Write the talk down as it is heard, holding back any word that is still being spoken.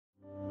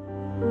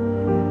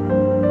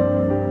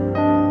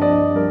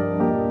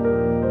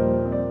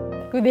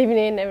Good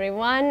evening,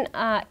 everyone.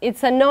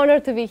 It's an honor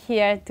to be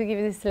here to give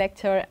this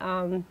lecture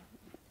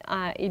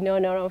in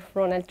honor of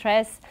Ronald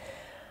Tress.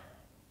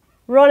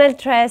 Ronald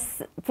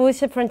Tress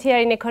pushed a frontier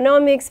in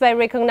economics by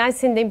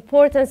recognizing the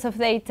importance of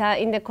data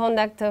in the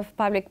conduct of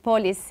public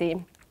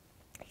policy.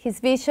 His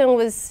vision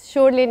was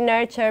surely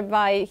nurtured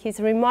by his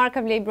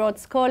remarkably broad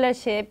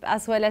scholarship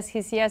as well as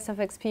his years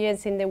of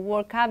experience in the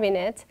War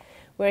Cabinet,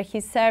 where he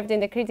served in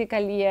the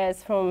critical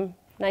years from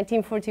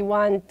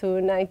 1941 to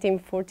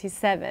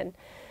 1947.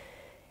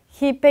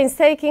 He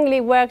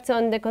painstakingly worked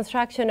on the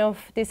construction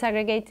of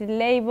disaggregated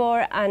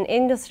labor and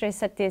industry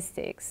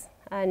statistics.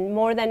 And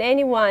more than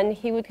anyone,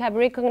 he would have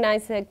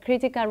recognized the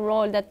critical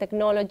role that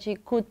technology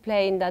could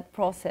play in that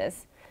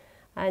process.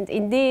 And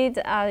indeed,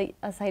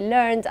 as I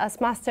learned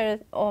as Master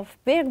of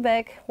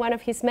Birkbeck, one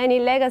of his many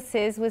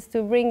legacies was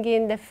to bring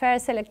in the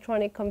first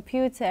electronic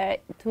computer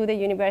to the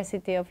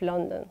University of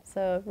London.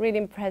 So really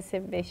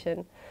impressive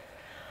vision.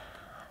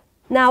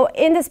 Now,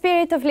 in the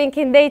spirit of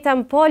linking data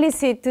and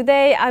policy,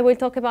 today I will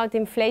talk about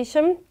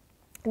inflation,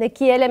 the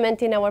key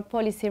element in our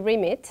policy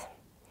remit.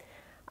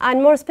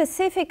 And more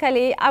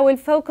specifically, I will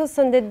focus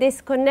on the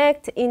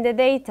disconnect in the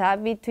data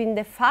between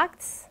the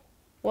facts,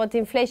 what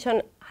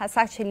inflation has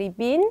actually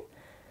been,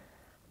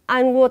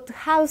 and what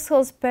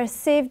households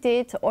perceived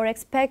it or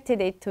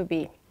expected it to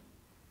be.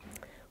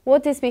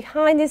 What is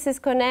behind this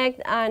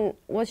disconnect and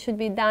what should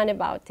be done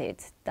about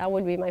it? That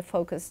will be my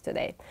focus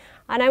today.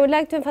 And I would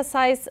like to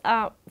emphasize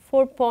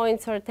 4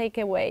 points or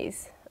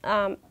takeaways.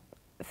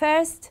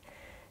 First,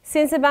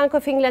 since the Bank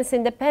of England's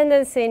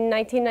independence in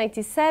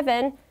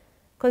 1997,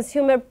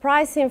 consumer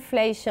price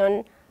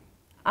inflation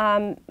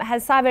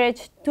has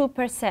averaged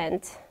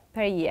 2%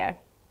 per year.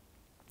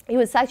 It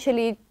was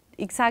actually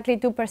exactly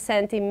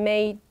 2% in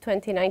May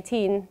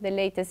 2019, the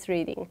latest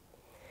reading.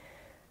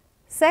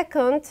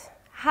 Second,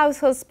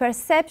 households'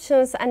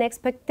 perceptions and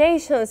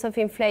expectations of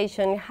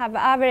inflation have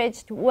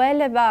averaged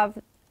well above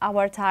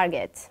our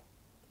target,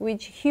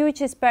 with huge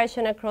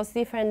dispersion across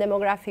different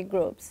demographic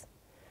groups.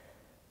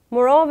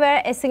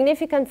 Moreover, a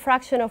significant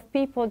fraction of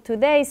people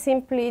today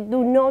simply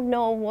do not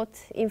know what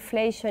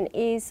inflation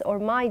is or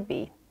might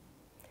be,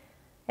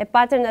 a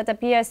pattern that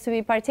appears to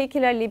be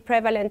particularly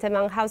prevalent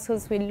among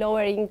households with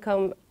lower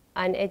income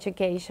and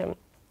education.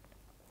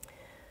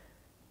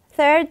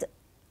 Third,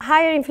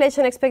 higher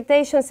inflation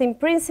expectations in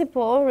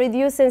principle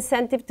reduce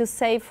incentive to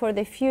save for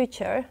the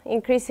future,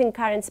 increasing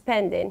current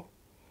spending.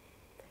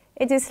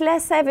 It is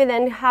less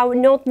evident how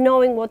not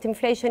knowing what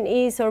inflation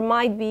is or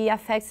might be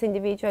affects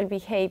individual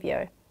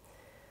behavior.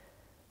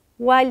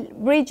 While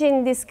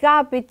bridging this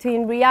gap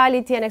between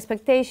reality and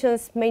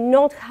expectations may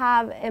not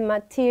have a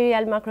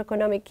material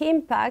macroeconomic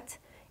impact,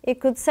 it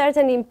could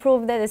certainly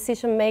improve the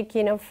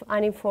decision-making of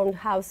uninformed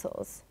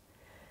households.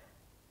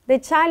 The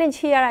challenge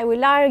here, I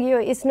will argue,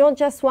 is not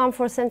just one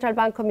for central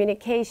bank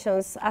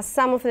communications, as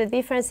some of the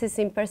differences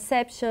in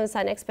perceptions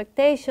and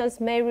expectations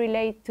may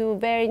relate to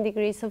varying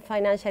degrees of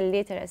financial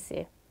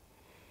literacy.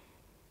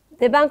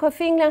 The Bank of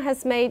England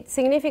has made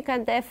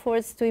significant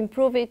efforts to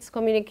improve its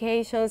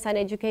communications and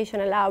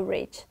educational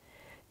outreach.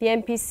 The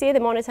MPC,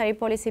 the Monetary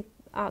Policy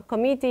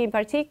Committee in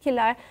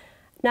particular,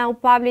 now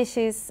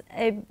publishes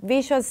a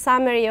visual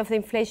summary of the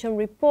inflation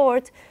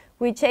report,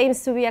 which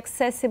aims to be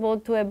accessible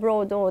to a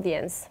broad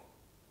audience.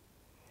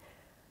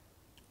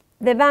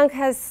 The bank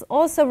has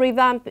also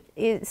revamped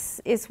its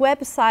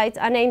website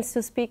and aims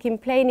to speak in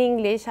plain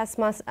English as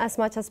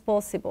much as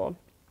possible.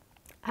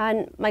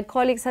 And my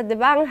colleagues at the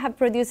bank have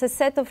produced a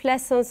set of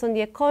lessons on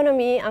the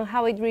economy and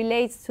how it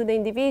relates to the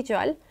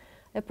individual,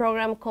 a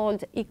program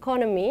called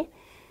Economy,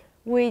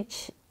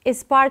 which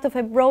is part of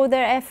a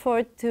broader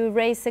effort to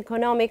raise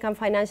economic and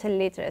financial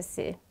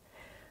literacy.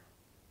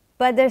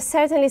 But there's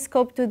certainly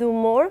scope to do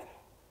more,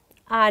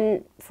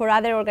 and for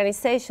other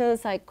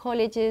organizations like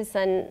colleges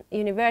and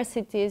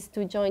universities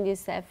to join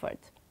this effort.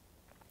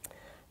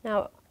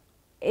 Now,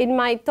 in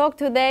my talk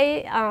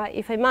today,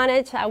 if I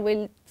manage, I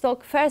will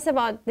talk first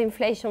about the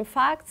inflation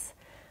facts,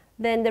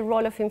 then the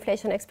role of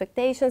inflation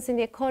expectations in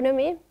the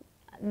economy.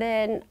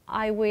 Then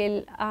I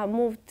will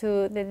move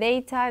to the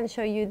data and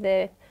show you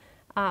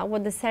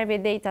what the survey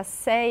data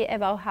say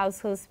about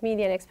households'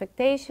 median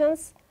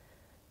expectations,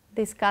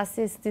 discuss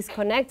this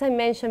disconnect I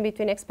mentioned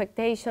between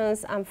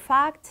expectations and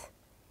fact.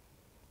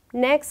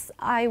 Next,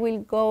 I will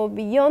go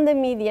beyond the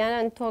median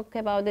and talk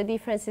about the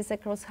differences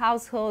across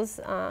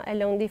households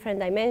along different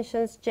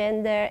dimensions,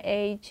 gender,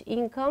 age,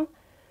 income.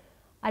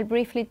 I'll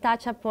briefly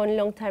touch upon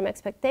long-term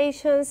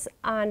expectations,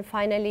 and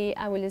finally,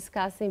 I will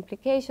discuss the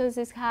implications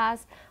this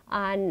has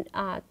and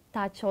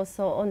touch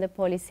also on the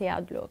policy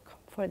outlook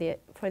for the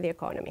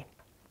economy.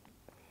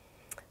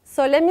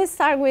 So let me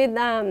start with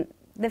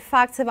the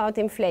facts about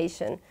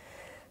inflation.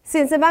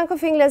 Since the Bank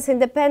of England's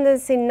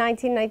independence in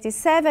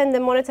 1997, the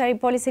Monetary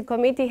Policy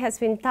Committee has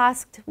been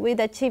tasked with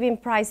achieving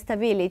price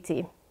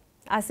stability,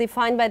 as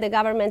defined by the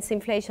government's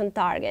inflation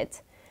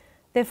target.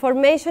 The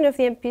formation of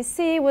the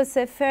MPC was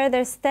a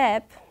further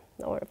step,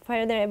 or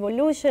further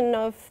evolution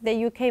of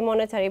the UK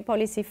monetary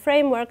policy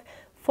framework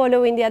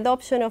following the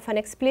adoption of an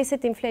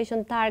explicit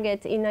inflation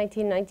target in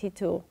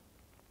 1992.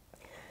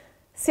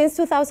 Since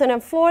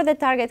 2004, the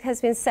target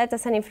has been set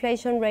as an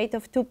inflation rate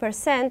of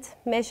 2%,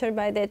 measured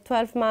by the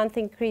 12-month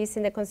increase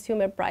in the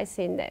consumer price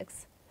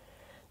index.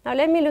 Now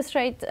let me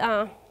illustrate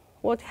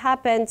what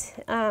happened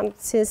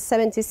since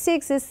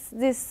 '76.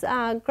 This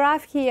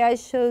graph here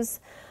shows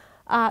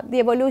the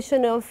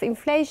evolution of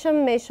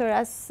inflation measured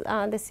as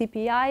the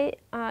CPI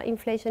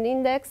inflation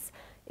index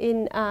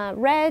in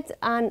red,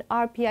 and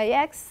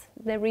RPIX,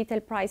 the retail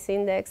price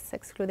index,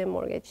 excluding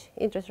mortgage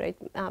interest rate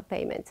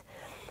payment.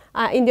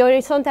 In the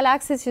horizontal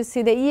axis, you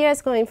see the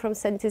years going from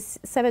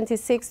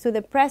 76 to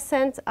the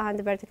present, and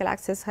the vertical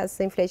axis has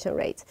the inflation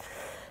rate.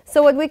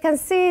 So what we can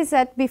see is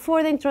that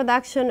before the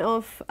introduction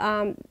of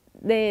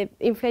the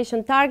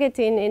inflation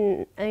targeting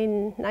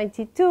in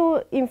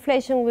 '92,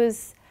 inflation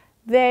was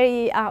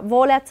very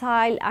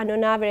volatile and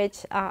on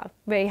average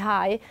very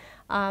high.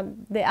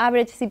 The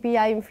average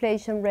CPI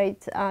inflation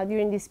rate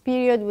during this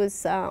period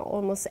was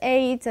almost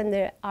 8, and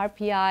the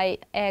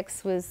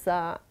RPIX was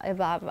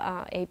above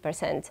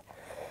 8%.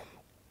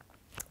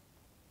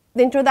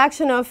 The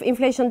introduction of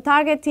inflation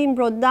targeting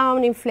brought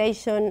down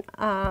inflation,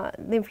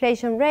 the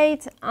inflation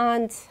rate,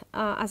 and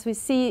as we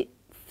see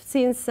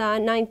since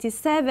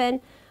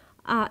 '97,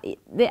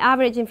 the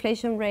average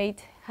inflation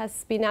rate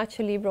has been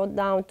actually brought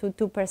down to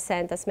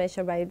 2% as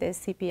measured by the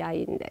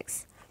CPI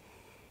index.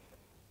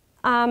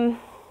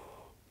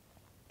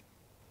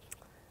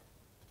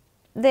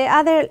 The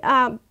other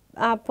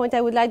point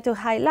I would like to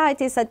highlight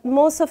is that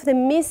most of the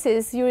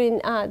misses during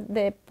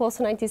the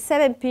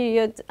post-'97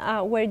 period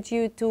were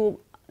due to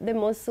the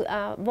most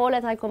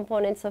volatile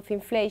components of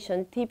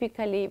inflation,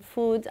 typically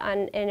food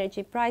and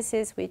energy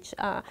prices, which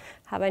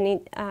have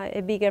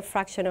a bigger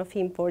fraction of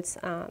imports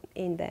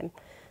in them.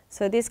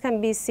 So this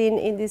can be seen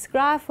in this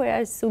graph, where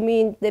I zoom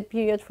in the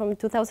period from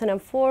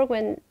 2004,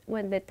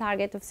 when the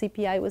target of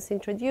CPI was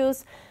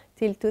introduced,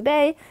 till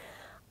today.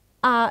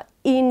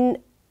 In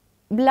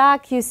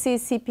black, you see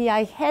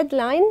CPI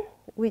headline,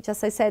 which,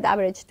 as I said,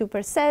 averaged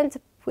 2%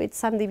 with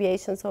some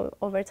deviations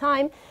over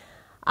time.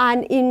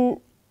 And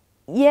in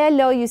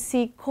yellow, you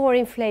see core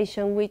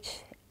inflation, which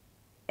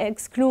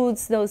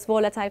excludes those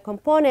volatile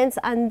components,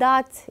 and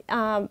that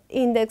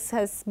index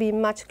has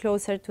been much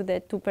closer to the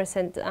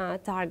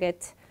 2%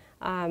 target,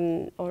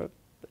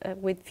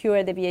 with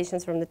fewer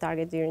deviations from the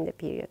target during the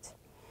period.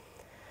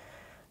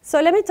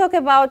 So let me talk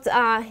about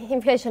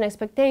inflation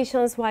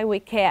expectations, why we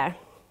care.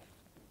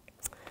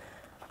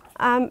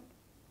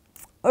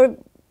 Or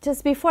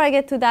just before I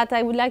get to that,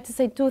 I would like to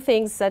say two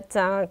things that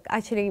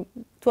actually,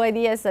 two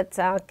ideas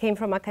that came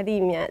from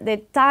academia. The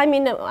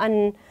timing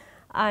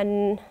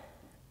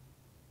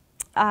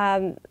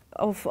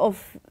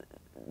of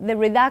the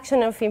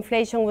reduction of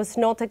inflation was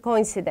not a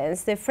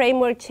coincidence. The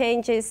framework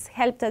changes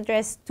helped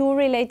address two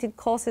related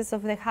causes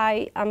of the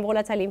high and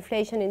volatile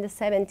inflation in the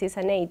 70s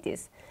and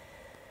 80s.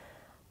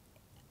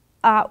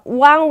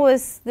 One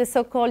was the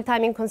so-called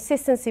timing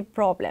consistency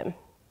problem.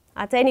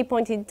 At any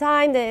point in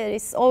time, there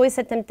is always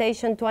a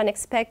temptation to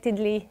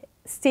unexpectedly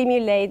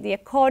stimulate the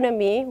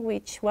economy,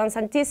 which, once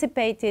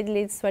anticipated,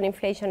 leads to an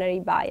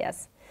inflationary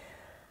bias.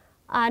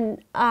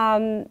 And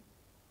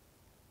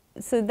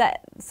so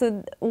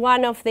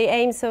one of the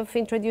aims of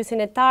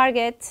introducing a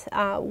target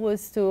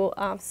was to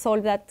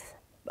solve that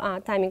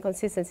timing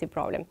consistency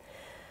problem.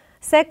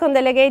 Second,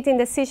 delegating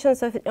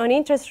decisions on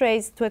interest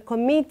rates to a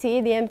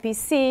committee, the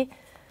MPC,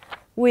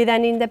 with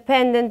an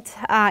independent,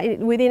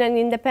 within an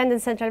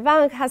independent central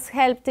bank, has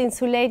helped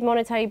insulate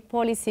monetary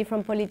policy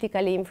from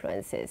political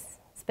influences.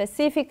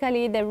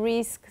 Specifically, the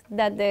risk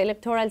that the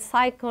electoral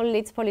cycle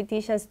leads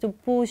politicians to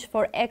push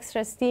for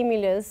extra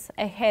stimulus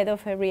ahead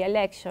of a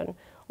re-election,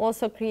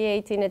 also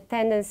creating a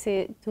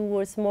tendency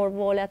towards more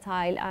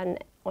volatile and,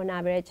 on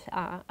average,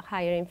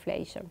 higher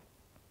inflation.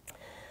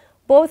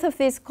 Both of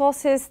these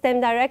causes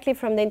stem directly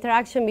from the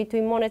interaction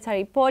between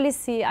monetary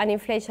policy and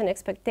inflation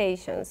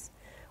expectations.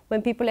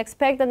 When people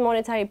expect that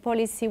monetary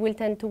policy will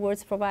tend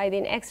towards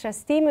providing extra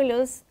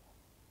stimulus,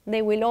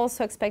 they will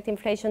also expect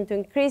inflation to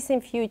increase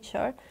in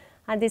future,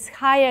 and these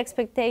higher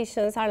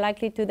expectations are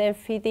likely to then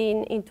feed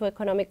into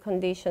economic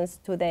conditions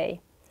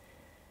today.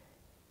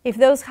 If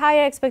those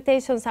higher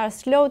expectations are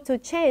slow to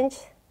change,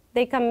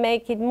 they can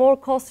make it more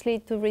costly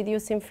to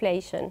reduce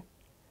inflation.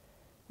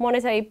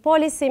 Monetary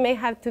policy may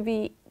have to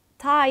be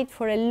tight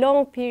for a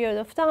long period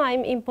of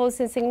time,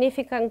 imposing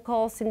significant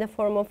costs in the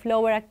form of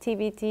lower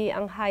activity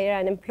and higher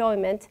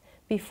unemployment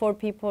before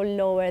people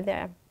lower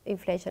their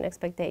inflation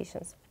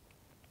expectations.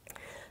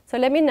 So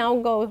let me now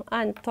go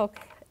and talk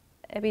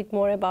a bit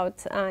more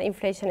about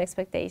inflation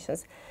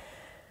expectations.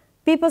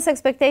 People's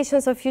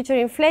expectations of future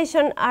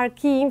inflation are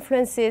key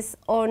influences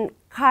on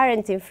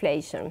current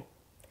inflation.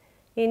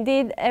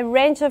 Indeed, a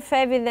range of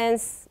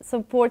evidence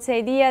supports the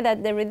idea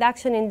that the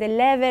reduction in the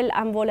level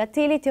and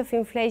volatility of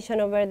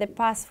inflation over the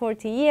past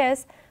 40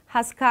 years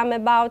has come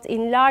about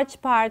in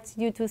large part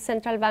due to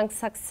central bank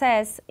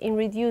success in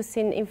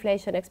reducing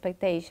inflation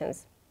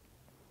expectations.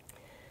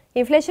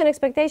 Inflation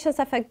expectations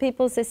affect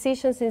people's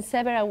decisions in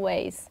several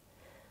ways.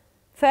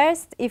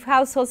 First, if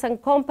households and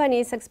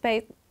companies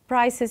expect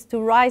prices to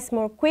rise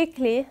more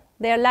quickly,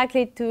 they are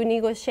likely to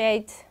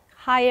negotiate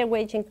higher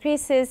wage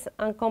increases,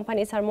 and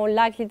companies are more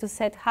likely to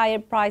set higher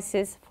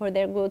prices for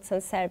their goods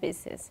and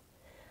services.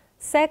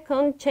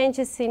 Second,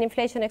 changes in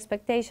inflation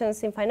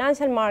expectations in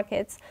financial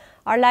markets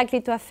are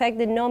likely to affect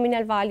the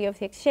nominal value of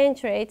the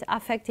exchange rate,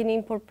 affecting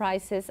import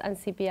prices and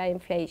CPI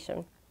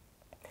inflation.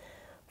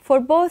 For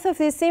both of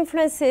these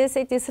influences,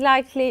 it is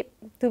likely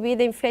to be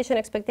the inflation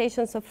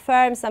expectations of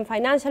firms and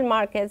financial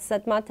markets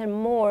that matter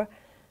more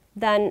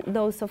than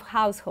those of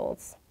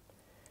households.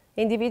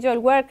 Individual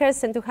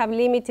workers tend to have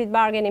limited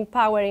bargaining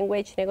power in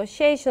wage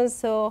negotiations,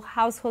 so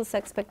households'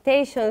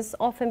 expectations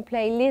often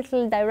play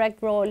little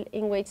direct role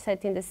in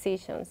wage-setting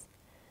decisions.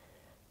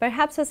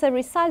 Perhaps as a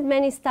result,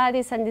 many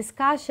studies and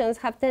discussions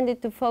have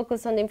tended to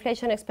focus on the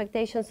inflation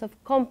expectations of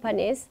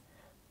companies,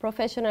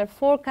 professional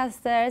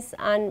forecasters,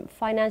 and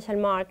financial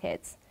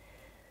markets.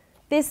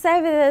 This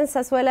evidence,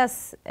 as well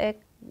as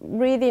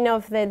reading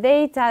of the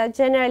data,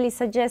 generally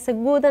suggests a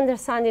good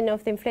understanding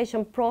of the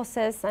inflation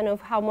process and of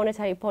how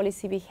monetary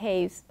policy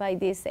behaves by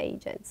these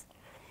agents.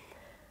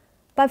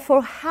 But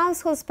for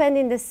household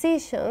spending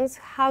decisions,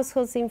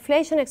 households'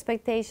 inflation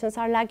expectations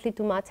are likely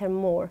to matter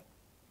more.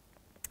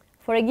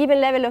 For a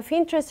given level of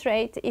interest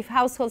rate, if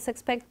households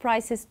expect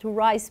prices to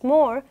rise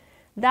more,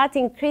 that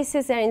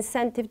increases their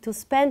incentive to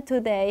spend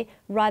today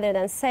rather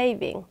than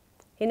saving.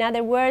 In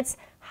other words,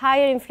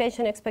 higher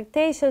inflation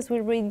expectations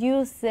will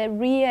reduce the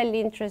real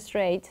interest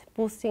rate,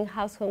 boosting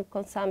household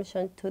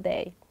consumption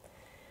today.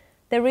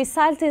 The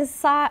resulting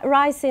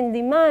rise in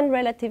demand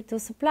relative to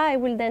supply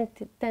will then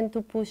tend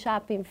to push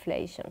up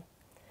inflation.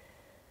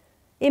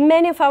 In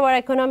many of our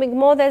economic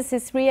models,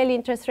 this real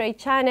interest rate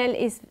channel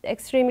is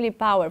extremely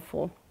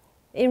powerful.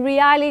 In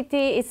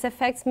reality, its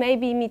effects may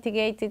be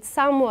mitigated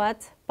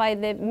somewhat by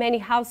the many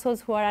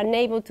households who are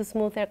unable to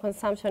smooth their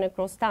consumption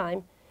across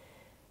time.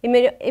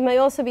 It may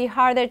also be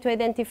harder to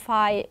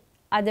identify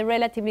at the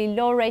relatively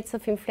low rates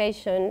of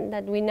inflation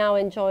that we now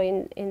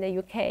enjoy in the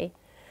UK.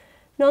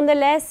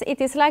 Nonetheless,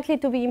 it is likely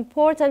to be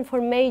important for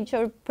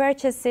major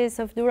purchases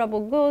of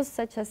durable goods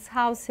such as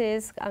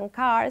houses and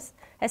cars,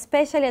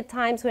 especially at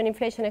times when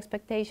inflation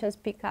expectations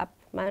pick up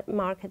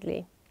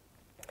markedly.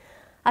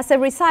 As a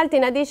result,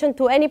 in addition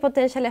to any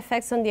potential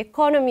effects on the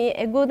economy,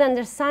 a good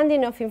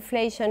understanding of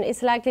inflation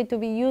is likely to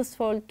be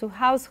useful to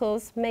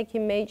households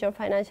making major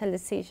financial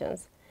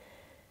decisions.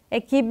 A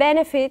key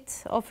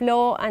benefit of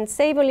low and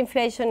stable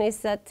inflation is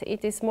that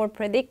it is more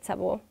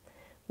predictable.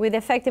 With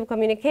effective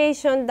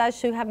communication, that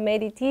should have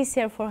made it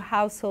easier for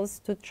households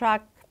to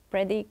track,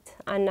 predict,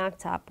 and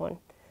act upon.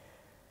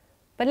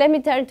 But let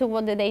me turn to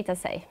what the data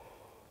say.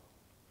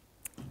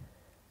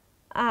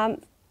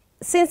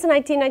 Since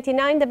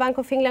 1999, the Bank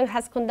of England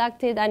has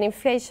conducted an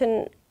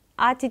inflation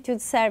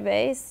attitude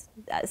survey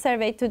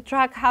to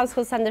track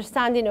households'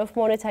 understanding of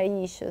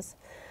monetary issues.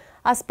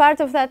 As part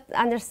of that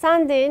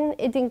understanding,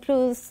 it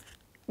includes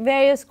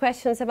various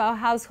questions about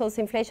households'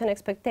 inflation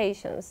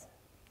expectations.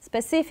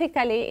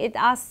 Specifically, it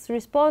asks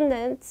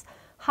respondents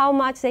how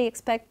much they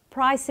expect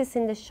prices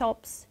in the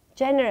shops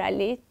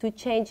generally to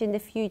change in the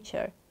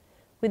future,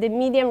 with the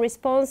median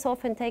response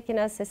often taken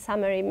as a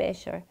summary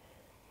measure.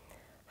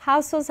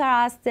 Households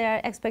are asked their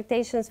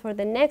expectations for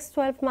the next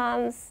 12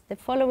 months, the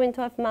following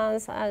 12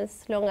 months,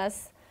 as long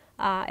as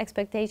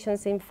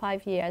expectations in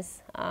 5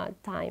 years'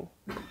 time.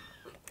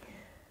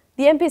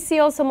 The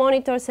MPC also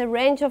monitors a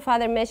range of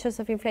other measures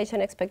of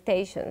inflation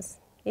expectations.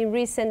 In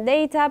recent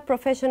data,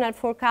 professional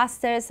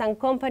forecasters and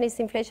companies'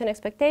 inflation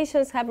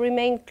expectations have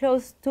remained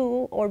close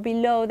to or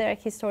below their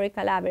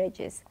historical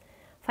averages.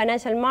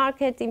 Financial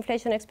market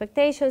inflation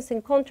expectations,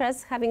 in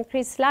contrast, have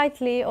increased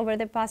slightly over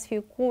the past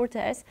few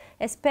quarters,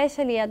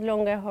 especially at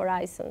longer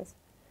horizons.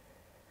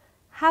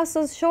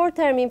 Households'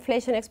 short-term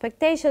inflation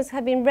expectations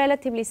have been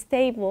relatively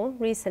stable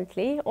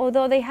recently,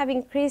 although they have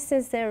increased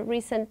since their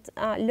recent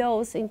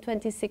lows in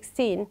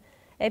 2016,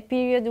 a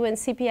period when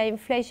CPI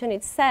inflation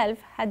itself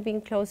had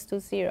been close to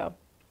zero.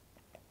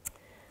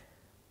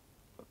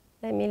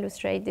 Let me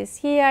illustrate this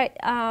here.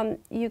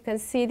 You can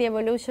see the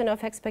evolution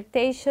of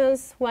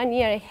expectations 1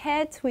 year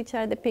ahead, which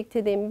are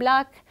depicted in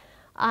black,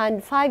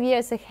 and 5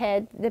 years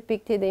ahead,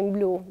 depicted in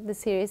blue. The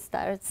series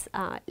starts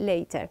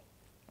later.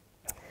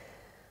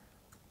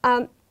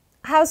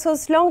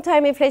 Households'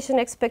 long-term inflation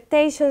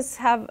expectations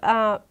have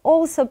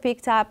also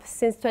picked up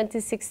since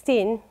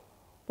 2016,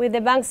 with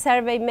the bank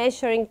survey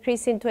measure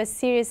increasing to a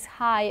series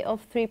high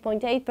of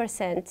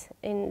 3.8%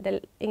 in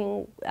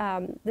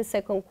the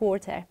second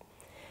quarter.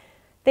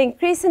 The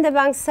increase in the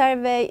bank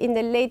survey in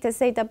the latest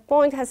data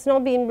point has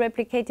not been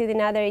replicated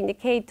in other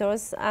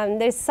indicators, and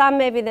there's some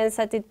evidence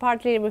that it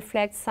partly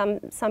reflects some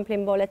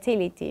sampling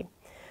volatility.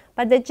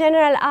 But the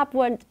general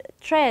upward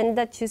trend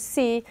that you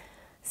see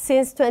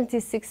since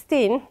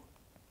 2016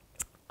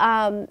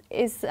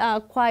 is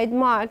quite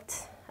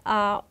marked,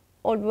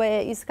 although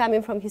it's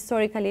coming from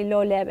historically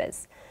low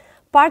levels.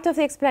 Part of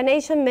the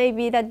explanation may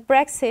be that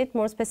Brexit,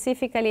 more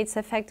specifically its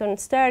effect on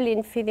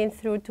sterling feeding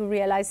through to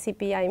realized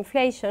CPI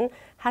inflation,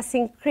 has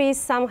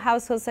increased some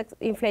households'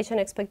 inflation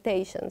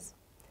expectations.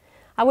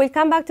 I will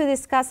come back to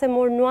discuss a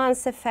more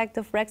nuanced effect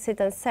of Brexit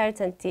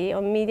uncertainty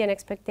on median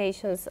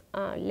expectations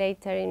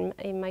later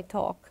in my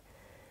talk.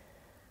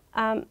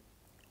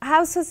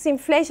 Households'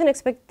 inflation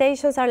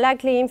expectations are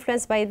likely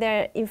influenced by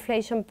their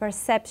inflation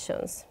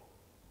perceptions,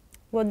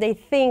 what they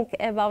think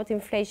about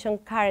inflation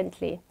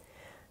currently.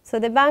 So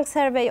the bank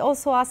survey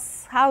also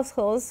asks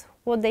households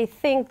what they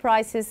think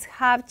prices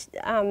have,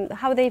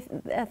 how they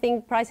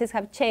think prices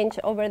have changed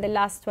over the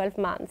last 12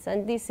 months.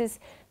 And this is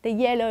the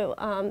yellow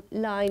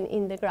line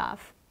in the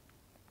graph.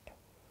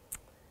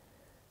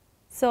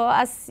 So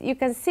as you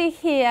can see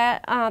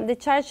here, the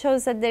chart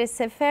shows that there is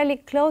a fairly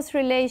close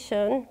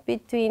relation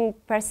between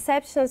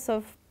perceptions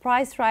of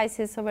price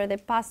rises over the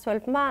past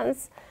 12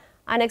 months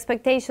and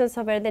expectations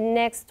over the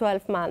next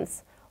 12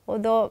 months,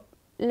 although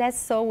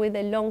less so with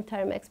the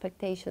long-term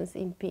expectations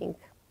in pink.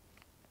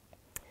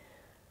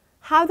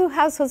 How do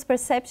households'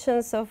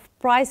 perceptions of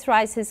price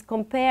rises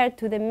compare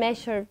to the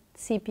measured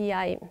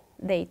CPI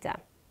data?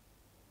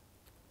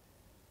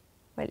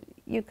 Well,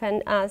 you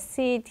can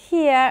see it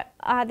here.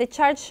 The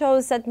chart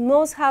shows that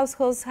most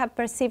households have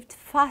perceived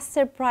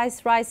faster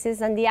price rises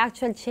than the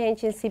actual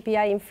change in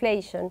CPI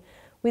inflation,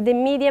 with the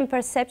median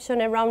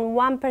perception around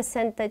 1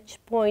 percentage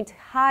point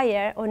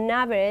higher on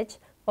average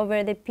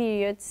over the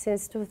period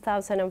since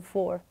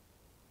 2004.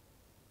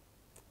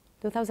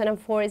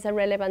 2004 is a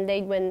relevant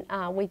date when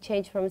we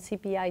changed from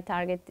RPI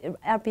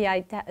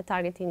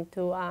targeting to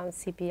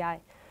CPI.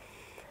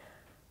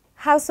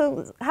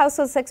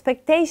 Households'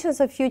 expectations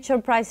of future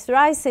price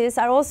rises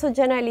are also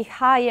generally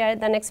higher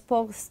than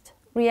exposed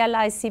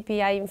realized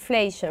CPI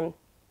inflation.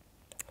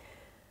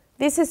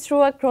 This is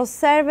true across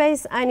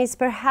surveys and is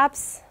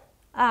perhaps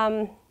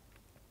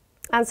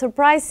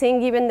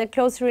unsurprising given the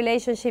close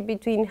relationship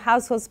between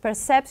households'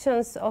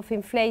 perceptions of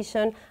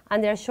inflation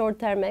and their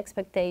short-term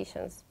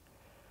expectations.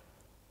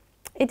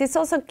 It is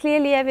also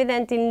clearly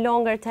evident in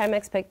longer-term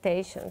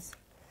expectations.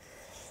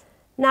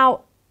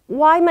 Now,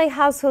 why may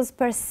households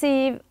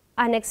perceive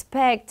and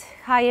expect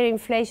higher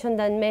inflation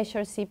than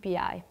measured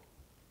CPI?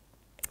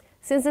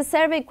 Since the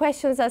survey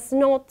questions does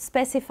not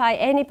specify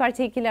any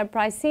particular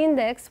price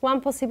index,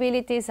 one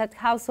possibility is that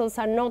households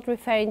are not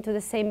referring to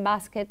the same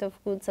basket of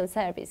goods and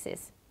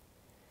services.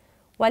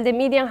 While the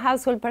median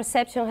household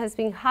perception has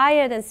been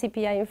higher than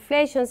CPI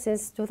inflation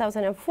since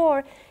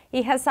 2004,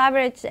 it has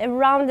averaged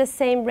around the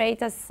same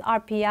rate as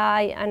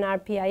RPI and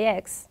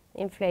RPIX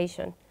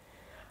inflation.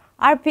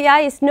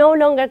 RPI is no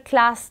longer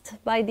classed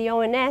by the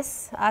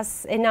ONS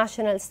as a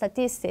national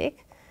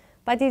statistic,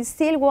 but it's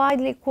still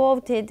widely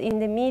quoted in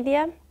the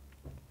media,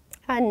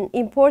 and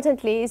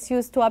importantly, is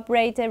used to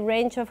operate a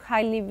range of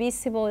highly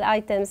visible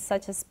items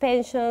such as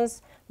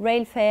pensions,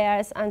 rail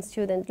fares, and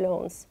student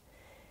loans.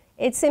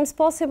 It seems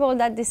possible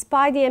that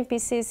despite the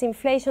MPC's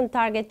inflation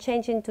target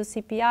changing to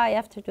CPI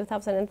after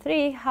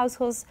 2003,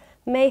 households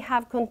may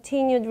have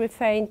continued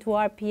referring to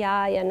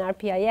RPI and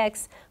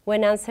RPIX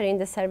when answering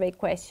the survey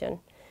question.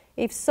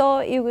 If so,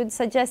 it would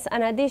suggest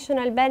an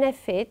additional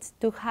benefit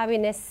to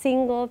having a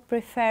single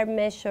preferred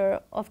measure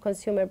of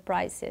consumer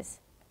prices.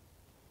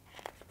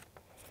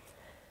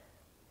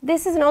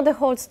 This is not the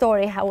whole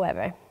story,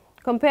 however.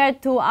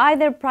 Compared to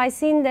either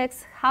price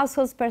index,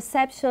 households'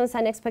 perceptions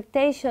and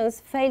expectations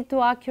fail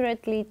to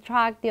accurately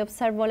track the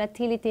observed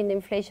volatility in the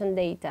inflation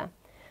data.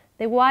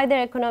 The wider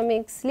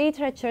economics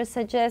literature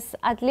suggests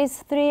at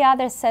least 3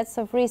 other sets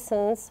of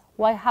reasons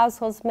why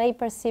households may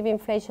perceive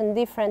inflation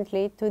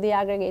differently to the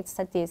aggregate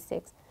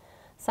statistics.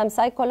 Some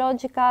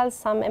psychological,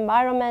 some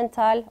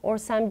environmental, or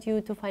some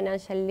due to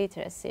financial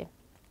literacy.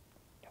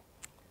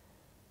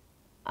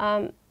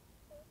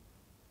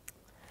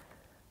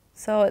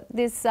 So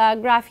this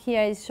graph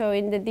here is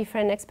showing the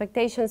different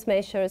expectations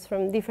measures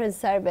from different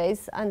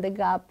surveys and the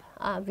gap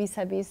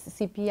vis-a-vis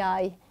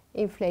CPI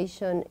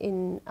inflation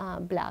in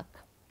black.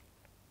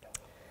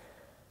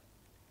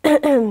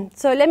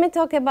 So let me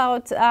talk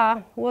about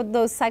what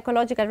those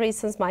psychological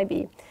reasons might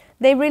be.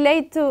 They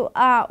relate to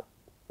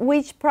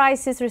which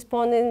prices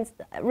respondents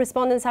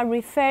are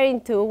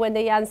referring to when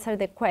they answer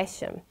the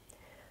question.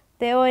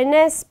 The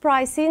ONS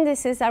price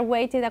indices are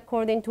weighted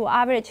according to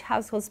average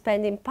household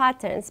spending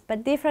patterns,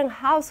 but different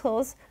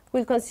households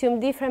will consume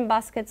different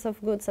baskets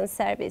of goods and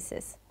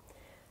services.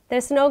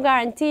 There's no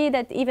guarantee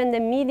that even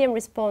the median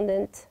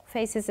respondent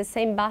faces the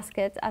same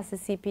basket as the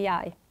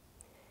CPI.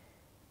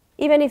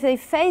 Even if they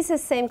face the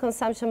same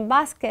consumption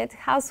basket,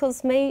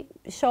 households may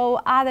show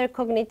other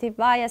cognitive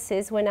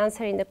biases when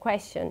answering the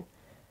question.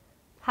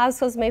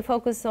 Households may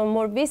focus on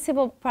more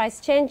visible price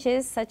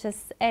changes, such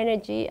as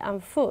energy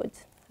and food.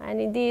 And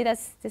indeed,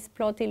 as this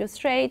plot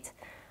illustrates,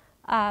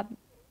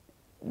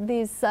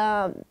 this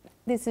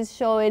is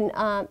showing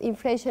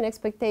inflation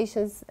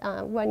expectations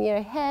 1 year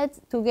ahead,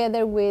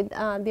 together with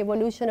the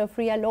evolution of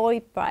real oil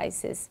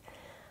prices.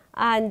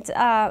 And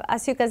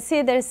as you can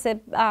see, there's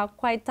a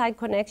quite tight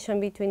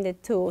connection between the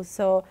two.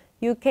 So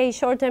UK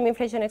short-term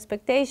inflation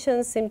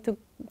expectations seem to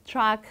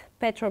track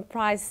petrol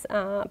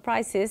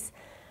prices,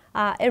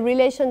 a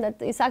relation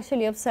that is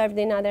actually observed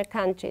in other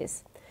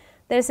countries.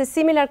 There's a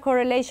similar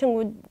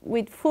correlation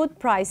with food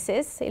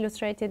prices,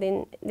 illustrated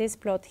in this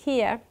plot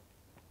here.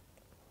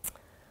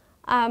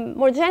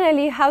 More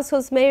generally,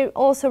 households may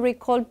also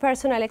recall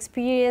personal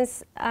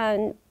experience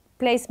and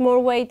place more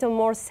weight on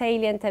more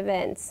salient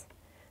events.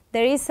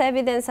 There is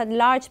evidence that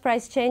large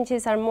price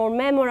changes are more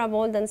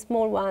memorable than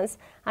small ones,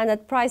 and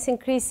that price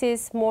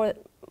increases more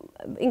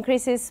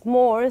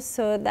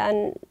so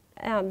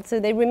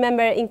they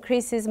remember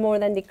increases more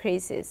than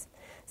decreases.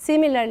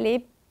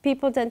 Similarly,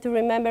 people tend to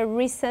remember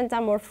recent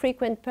and more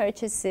frequent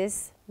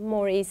purchases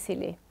more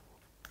easily.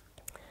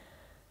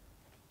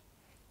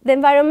 The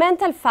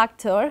environmental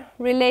factor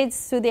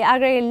relates to the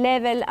aggregate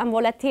level and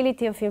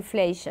volatility of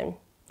inflation.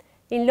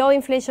 In low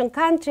inflation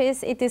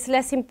countries, it is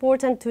less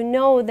important to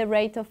know the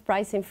rate of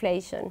price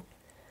inflation.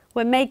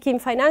 When making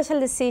financial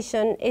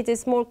decisions, it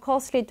is more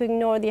costly to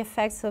ignore the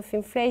effects of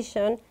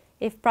inflation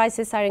if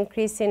prices are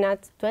increasing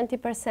at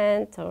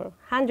 20% or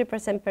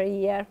 100% per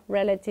year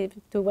relative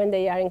to when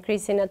they are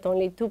increasing at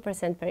only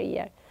 2% per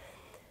year.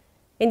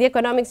 In the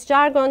economics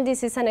jargon,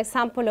 this is an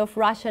example of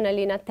rational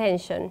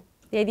inattention.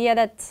 The idea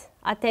that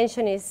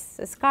attention is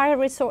a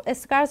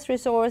scarce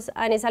resource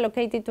and is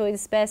allocated to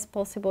its best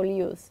possible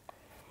use.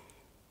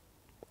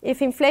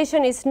 If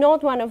inflation is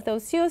not one of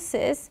those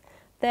uses,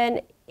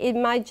 then it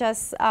might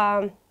just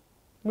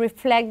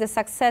reflect the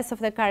success of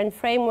the current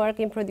framework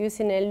in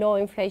producing a low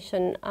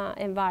inflation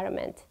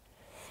environment.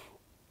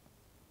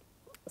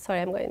 Sorry,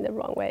 I'm going the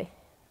wrong way.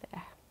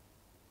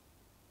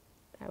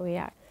 There we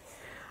are.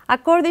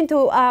 According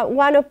to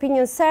one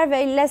opinion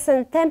survey, less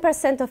than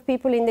 10% of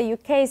people in the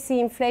UK see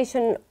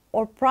inflation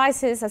or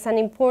prices as an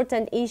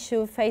important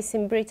issue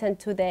facing Britain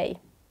today.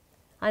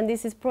 And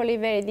this is probably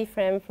very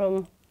different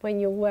from when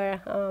you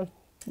were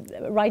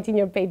writing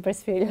your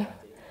papers, Phil.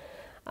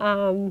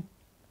 I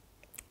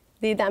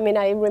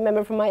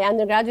remember from my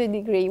undergraduate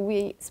degree,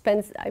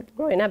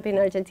 growing up in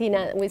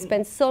Argentina, we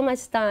spent so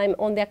much time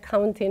on the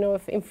accounting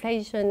of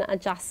inflation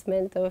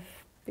adjustment of,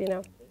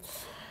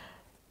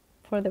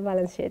 for the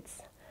balance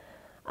sheets.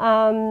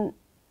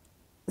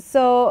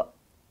 So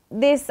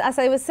this, as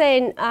I was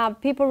saying,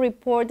 people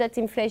report that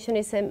inflation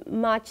is a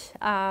much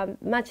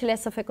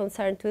less of a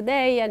concern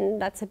today,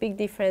 and that's a big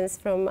difference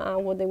from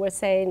what they were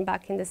saying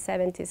back in the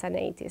 70s and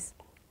 80s.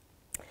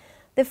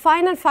 The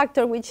final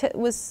factor, which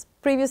was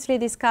previously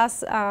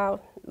discussed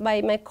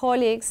by my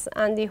colleagues,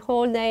 Andy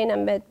Haldane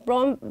and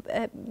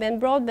Ben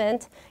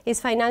Broadbent,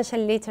 is financial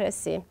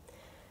literacy.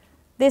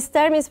 This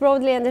term is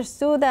broadly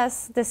understood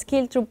as the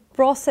skill to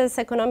process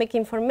economic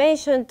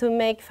information to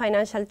make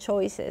financial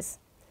choices.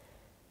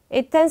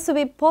 It tends to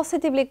be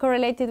positively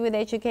correlated with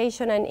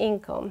education and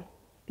income.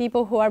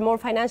 People who are more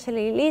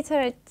financially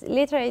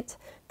literate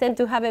tend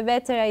to have a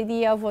better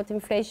idea of what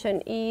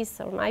inflation is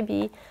or might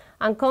be,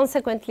 and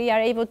consequently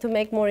are able to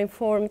make more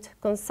informed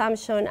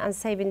consumption and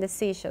saving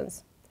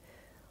decisions.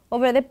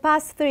 Over the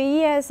past 3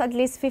 years, at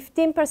least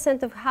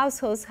 15% of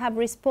households have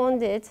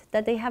responded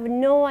that they have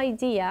no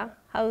idea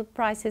how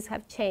prices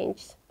have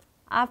changed,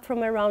 up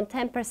from around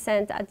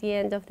 10% at the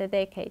end of the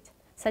decade,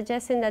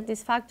 suggesting that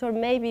this factor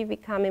may be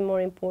becoming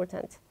more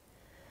important.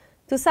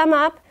 To sum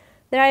up,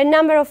 there are a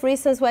number of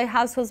reasons why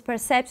households'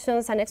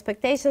 perceptions and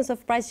expectations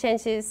of price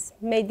changes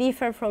may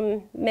differ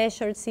from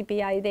measured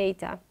CPI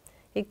data.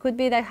 It could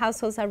be that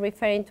households are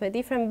referring to a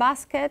different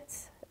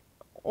basket,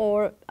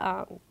 or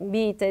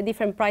be it a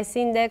different price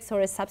index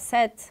or a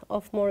subset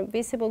of more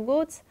visible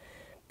goods.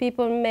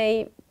 People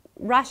may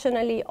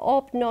rationally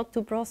opt not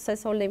to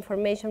process all the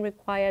information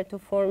required to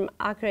form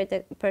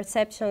accurate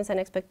perceptions and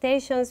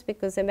expectations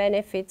because the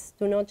benefits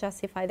do not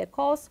justify the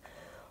cost.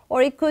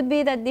 Or it could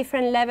be that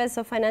different levels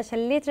of financial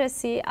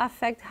literacy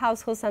affect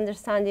households'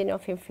 understanding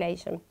of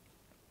inflation.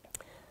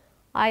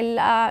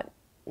 I'll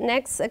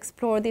next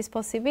explore these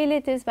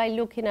possibilities by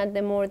looking at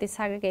the more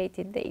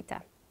disaggregated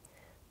data.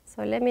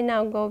 So let me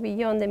now go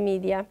beyond the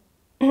media.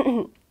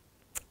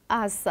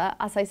 As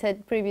I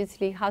said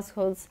previously,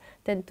 households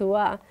tend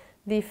to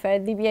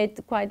deviate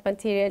quite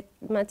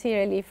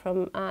materially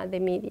from the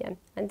median.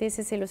 And this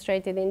is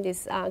illustrated in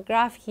this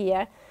graph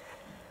here.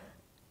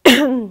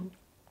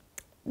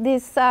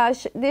 This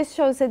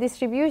shows a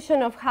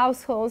distribution of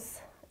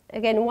households,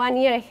 again, 1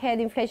 year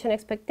ahead inflation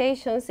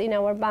expectations in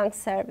our bank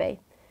survey.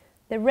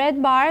 The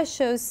red bar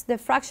shows the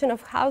fraction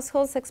of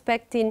households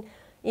expecting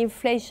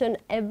inflation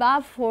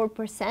above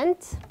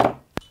 4%,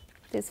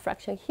 this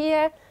fraction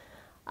here.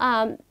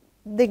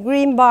 The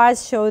green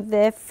bars show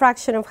the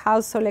fraction of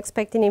households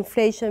expecting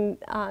inflation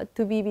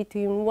to be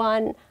between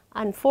 1%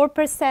 and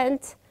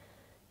 4%.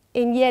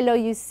 In yellow,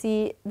 you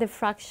see the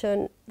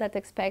fraction that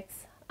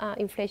expects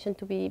inflation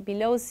to be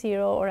below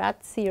 0 or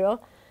at 0.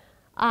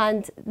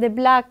 And the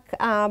black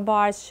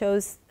bar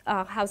shows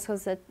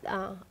households that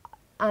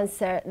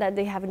answer that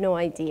they have no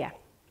idea.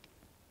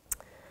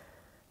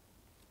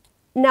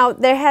 Now,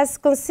 there has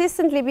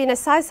consistently been a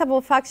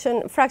sizable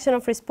fraction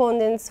of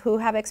respondents who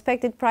have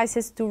expected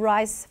prices to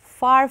rise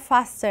far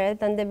faster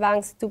than the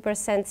bank's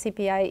 2%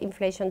 CPI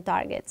inflation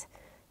target.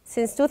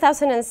 Since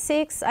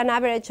 2006, an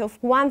average of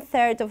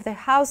 1/3 of the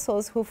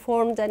households who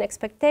formed an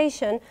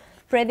expectation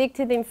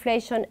predicted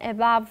inflation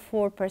above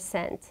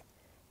 4%.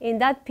 In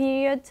that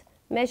period,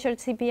 measured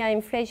CPI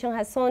inflation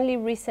has only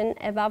risen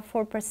above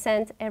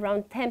 4%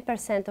 around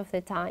 10% of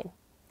the time.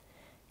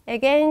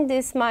 Again,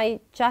 this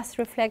might just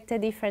reflect a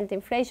different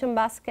inflation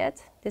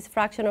basket. This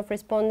fraction of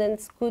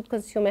respondents could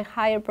consume a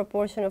higher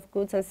proportion of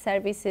goods and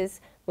services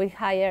with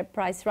higher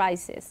price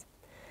rises.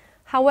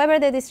 However,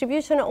 the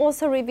distribution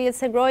also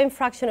reveals a growing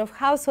fraction of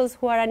households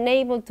who are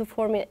unable to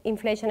form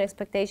inflation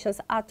expectations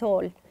at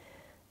all.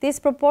 This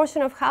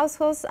proportion of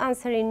households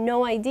answering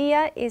no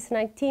idea is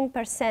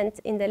 19%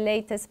 in the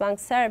latest bank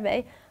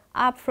survey,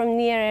 up from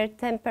nearer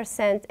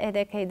 10% a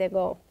decade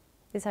ago.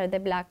 These are the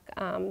black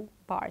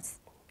bars.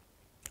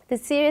 The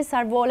series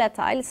are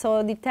volatile,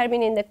 so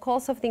determining the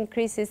cause of the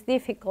increase is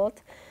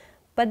difficult,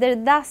 but there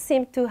does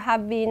seem to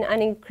have been an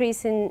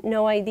increase in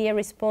no idea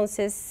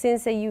responses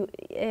since the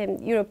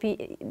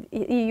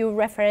EU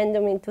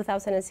referendum in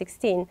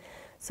 2016.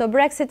 So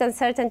Brexit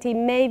uncertainty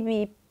may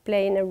be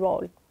playing a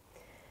role.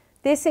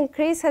 This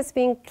increase has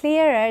been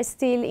clearer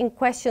still in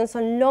questions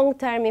on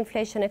long-term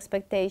inflation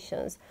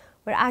expectations,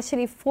 where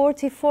actually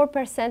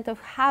 44%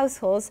 of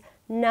households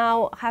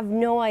now have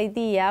no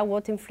idea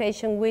what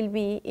inflation will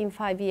be in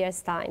 5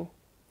 years' time.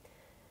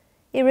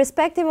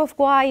 Irrespective of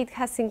why it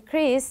has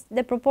increased,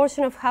 the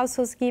proportion of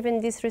households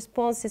given this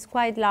response is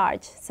quite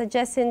large,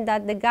 suggesting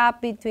that the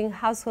gap between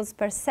households'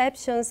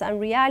 perceptions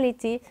and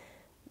reality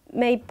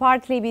may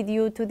partly be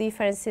due to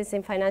differences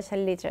in financial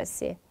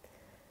literacy.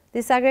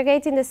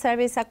 Disaggregating the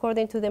surveys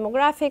according to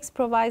demographics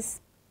provides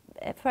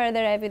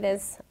further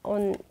evidence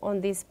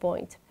on this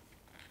point.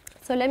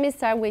 So let me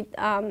start with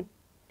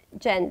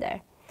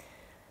gender.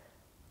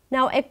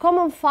 Now, a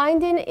common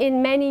finding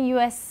in many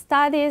US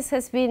studies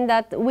has been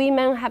that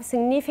women have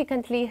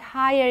significantly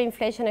higher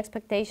inflation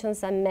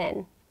expectations than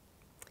men.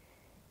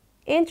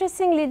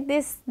 Interestingly,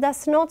 this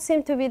does not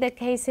seem to be the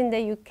case in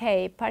the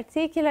UK,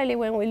 particularly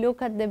when we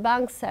look at the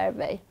bank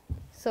survey.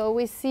 So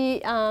we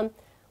see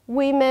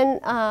women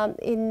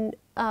in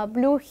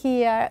blue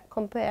here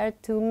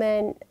compared to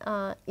men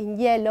in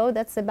yellow.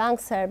 That's the bank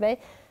survey.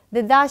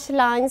 The dashed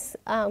lines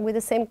with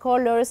the same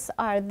colors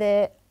are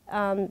the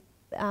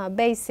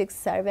basic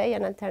survey,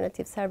 an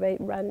alternative survey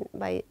run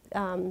by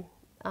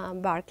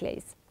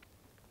Barclays.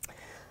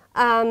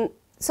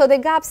 So the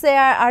gaps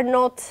there are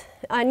not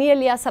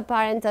nearly as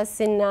apparent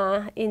as in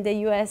the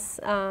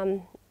US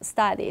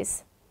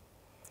studies.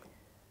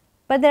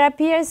 But there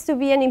appears to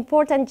be an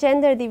important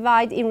gender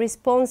divide in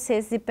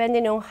responses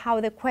depending on how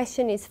the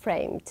question is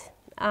framed.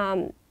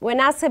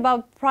 When asked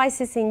about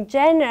prices in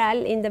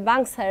general in the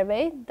bank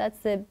survey,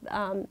 that's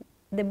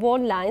the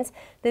bold lines,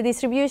 the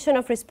distribution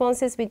of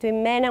responses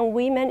between men and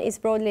women is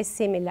broadly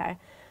similar.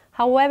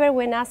 However,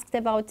 when asked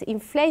about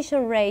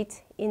inflation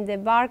rate in the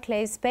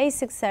Barclays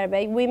basic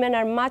survey, women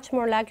are much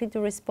more likely to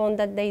respond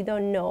that they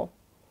don't know.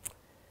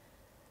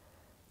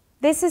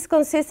 This is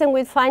consistent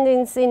with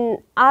findings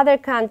in other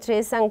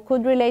countries and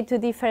could relate to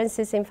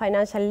differences in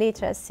financial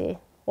literacy.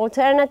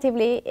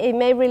 Alternatively, it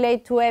may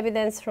relate to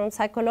evidence from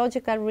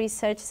psychological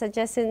research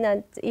suggesting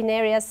that in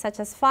areas such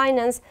as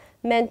finance,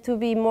 men to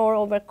be more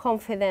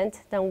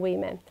overconfident than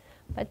women.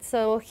 But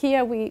so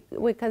here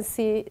we can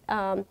see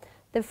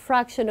the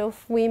fraction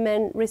of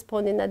women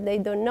responding that they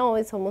don't know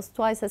is almost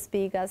twice as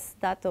big as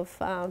that of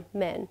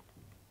men.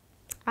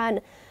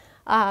 And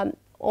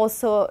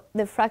also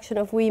the fraction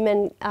of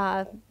women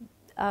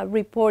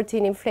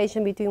reporting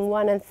inflation between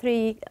 1 and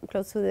 3,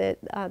 close to the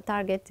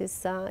target,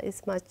 is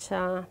much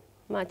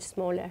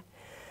smaller.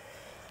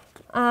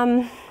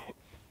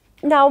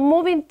 Now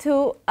moving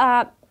to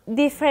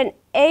different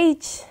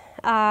age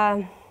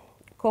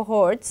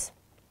cohorts.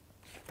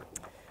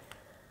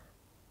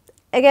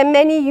 Again,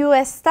 many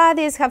US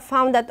studies have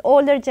found that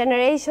older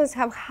generations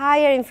have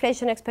higher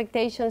inflation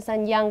expectations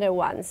than younger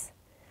ones.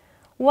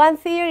 One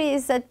theory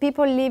is that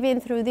people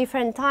living through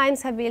different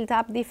times have built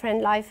up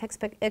different life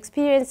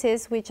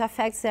experiences, which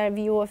affects their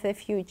view of the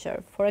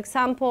future. For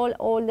example,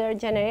 older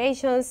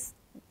generations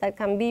that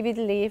can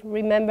vividly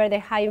remember the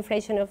high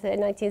inflation of the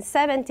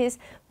 1970s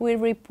will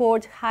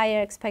report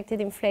higher expected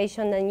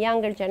inflation than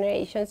younger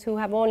generations who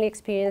have only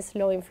experienced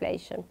low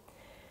inflation.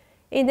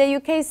 In the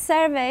UK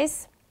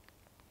surveys,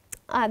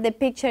 the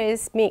picture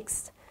is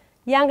mixed.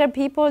 Younger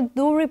people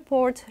do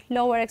report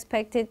lower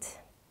expected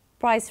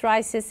price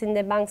rises in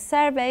the bank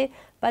survey,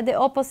 but the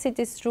opposite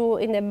is true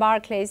in the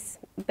Barclays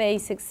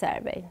basic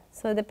survey.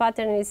 So the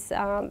pattern is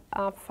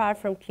far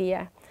from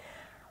clear.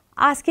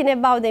 Asking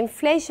about the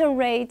inflation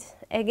rate,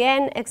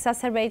 again,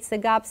 exacerbates the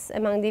gaps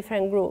among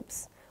different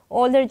groups.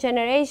 Older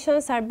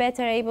generations are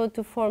better able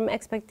to form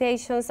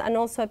expectations and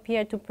also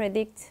appear to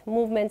predict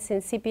movements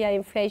in CPI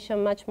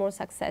inflation much more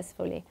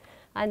successfully.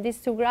 And these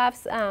two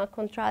graphs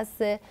contrast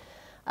the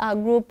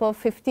group of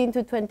 15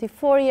 to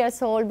 24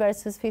 years old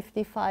versus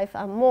 55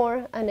 and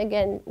more. And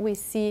again, we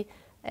see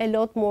a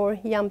lot more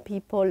young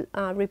people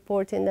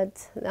reporting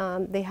that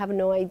they have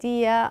no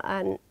idea,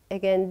 and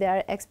again,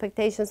 their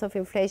expectations of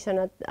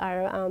inflation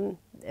are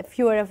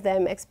fewer of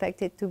them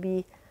expected to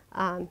be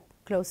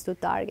close to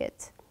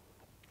target.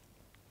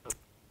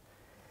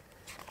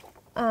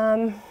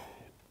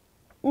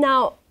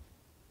 Now,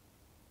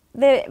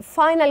 the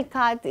final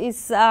cut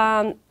is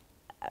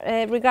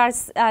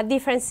regards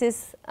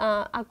differences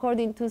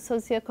according to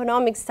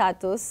socioeconomic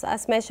status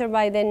as measured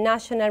by the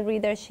National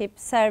Readership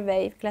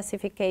Survey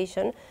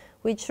classification,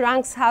 which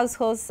ranks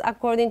households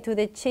according to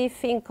the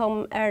chief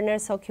income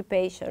earner's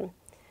occupation.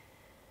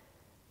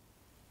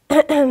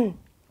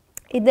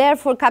 It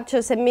therefore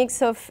captures a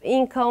mix of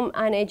income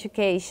and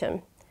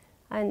education.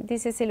 And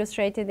this is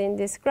illustrated in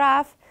this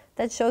graph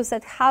that shows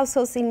that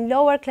households in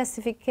lower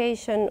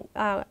classification,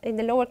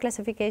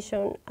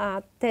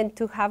 tend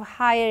to have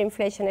higher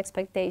inflation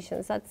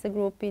expectations. That's the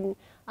group in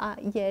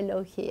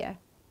yellow here.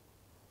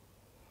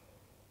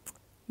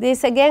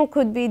 This again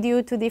could be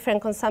due to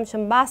different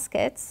consumption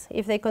baskets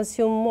if they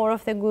consume more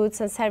of the goods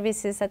and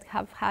services that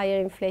have higher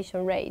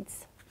inflation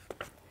rates.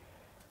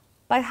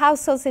 But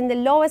households in the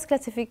lowest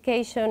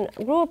classification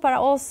group are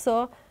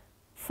also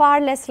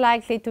far less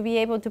likely to be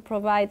able to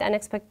provide an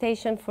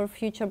expectation for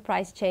future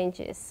price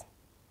changes,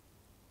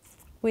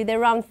 with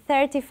around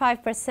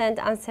 35%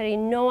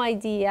 answering no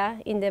idea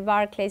in the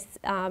Barclays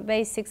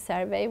Basic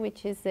Survey,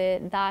 which is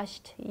the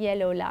dashed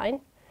yellow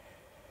line,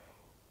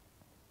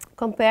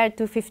 compared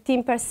to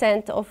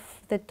 15%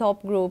 of the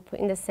top group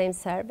in the same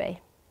survey.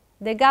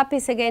 The gap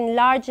is again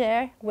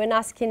larger when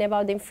asking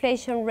about the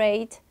inflation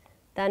rate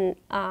than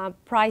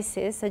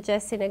prices,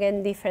 suggesting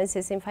again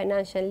differences in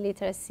financial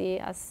literacy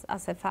as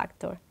a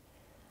factor.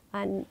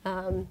 And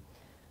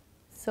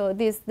so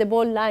the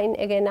bold line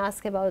again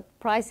asks about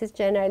prices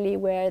generally,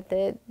 where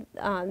the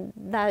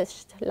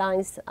dashed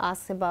lines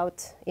ask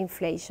about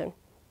inflation.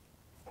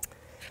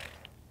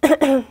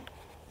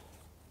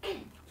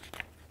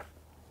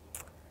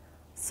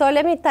 So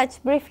let me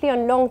touch briefly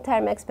on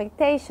long-term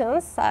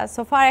expectations.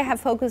 So far I have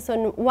focused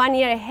on 1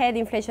 year ahead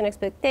inflation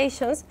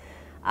expectations,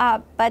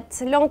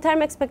 but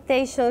long-term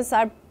expectations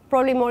are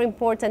probably more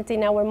important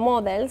in our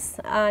models,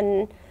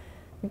 and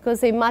because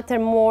they matter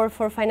more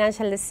for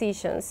financial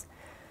decisions.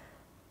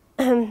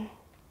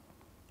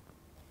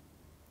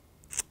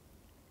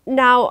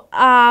 Now,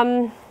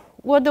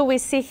 what do we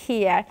see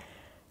here?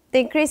 The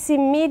increase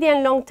in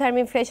median long-term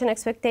inflation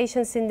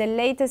expectations in the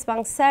latest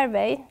bank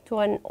survey to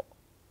an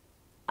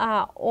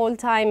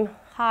all-time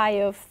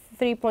high of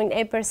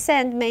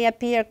 3.8% may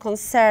appear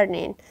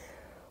concerning.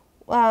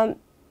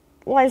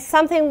 While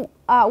something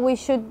we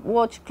should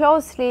watch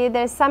closely,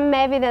 there's some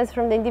evidence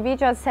from the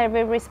individual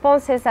survey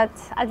responses that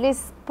at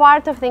least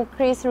part of the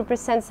increase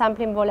represents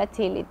sampling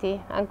volatility.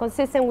 And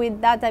consistent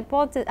with that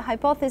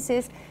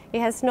hypothesis, it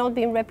has not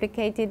been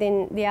replicated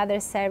in the other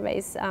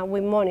surveys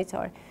we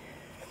monitor.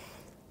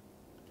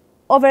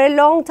 Over a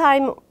long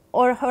time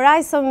or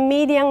horizon,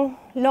 median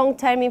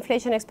long-term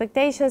inflation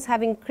expectations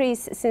have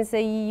increased since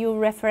the EU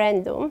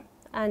referendum,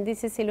 and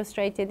this is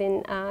illustrated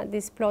in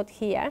this plot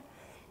here.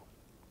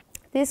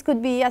 This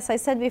could be, as I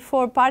said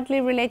before,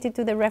 partly related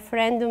to the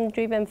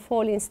referendum-driven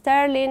fall in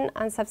sterling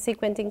and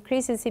subsequent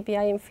increase in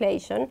CPI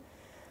inflation,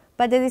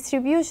 but the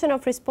distribution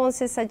of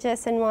responses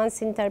suggests a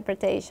nuanced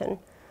interpretation.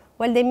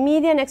 While the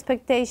median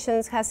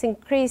expectations has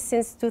increased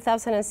since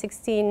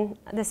 2016,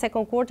 the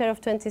second quarter of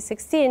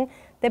 2016,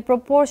 the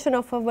proportion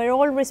of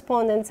overall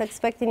respondents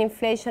expecting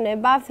inflation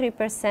above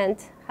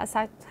 3%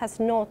 has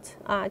not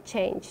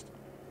changed.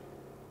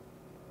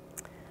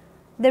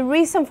 The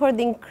reason for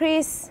the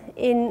increase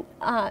in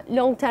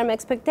long-term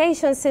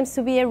expectations seems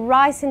to be a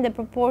rise in the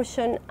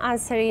proportion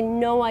answering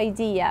no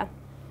idea.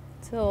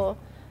 So,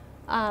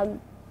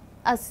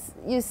 as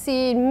you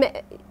see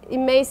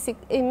in May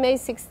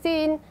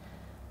 16,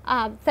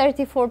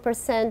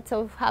 34%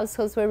 of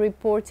households were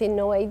reporting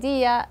no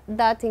idea.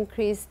 That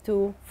increased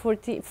to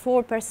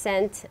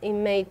 44%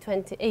 in May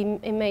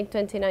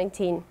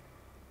 2019.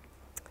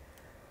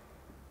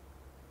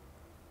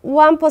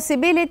 One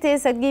possibility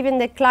is that given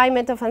the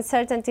climate of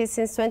uncertainty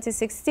since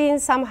 2016,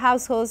 some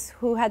households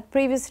who had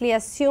previously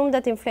assumed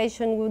that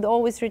inflation would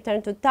always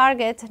return to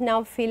target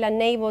now feel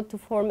unable to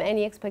form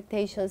any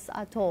expectations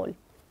at all.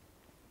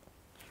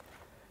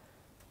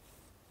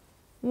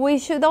 We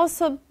should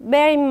also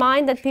bear in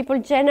mind that people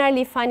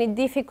generally find it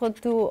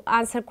difficult to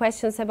answer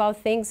questions about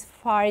things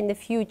far in the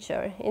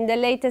future. In the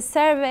latest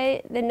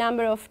survey, the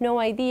number of no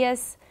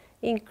ideas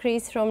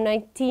increased from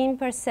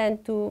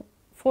 19% to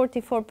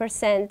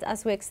 44%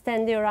 as we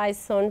extend the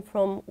horizon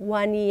from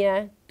 1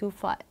 year to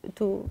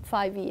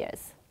 5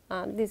 years.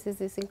 This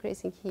is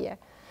increasing here.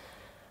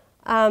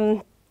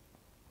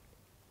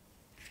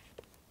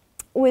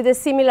 With a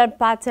similar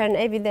pattern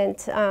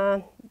evident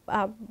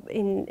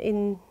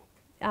in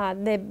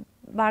the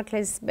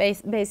Barclays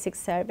Basic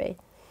Survey.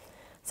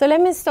 So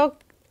let me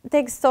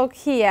take stock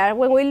here.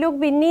 When we look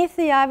beneath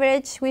the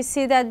average, we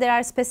see that there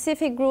are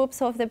specific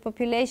groups of the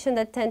population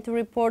that tend to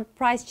report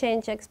price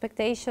change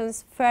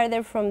expectations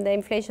further from the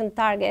inflation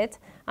target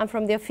and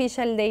from the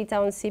official data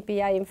on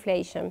CPI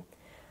inflation.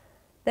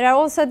 There are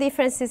also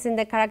differences in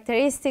the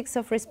characteristics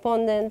of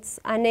respondents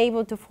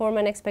unable to form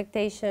an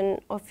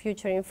expectation of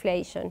future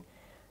inflation.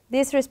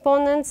 These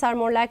respondents are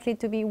more likely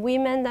to be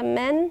women than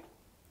men,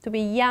 to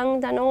be young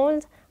than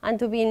old, and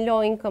to be in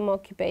low-income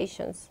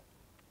occupations.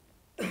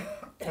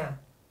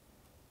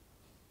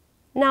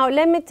 Now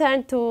let me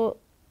turn to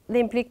the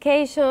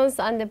implications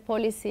and the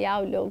policy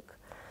outlook.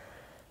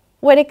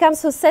 When it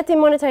comes to setting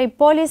monetary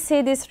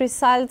policy, these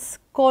results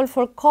call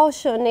for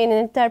caution in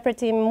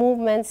interpreting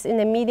movements in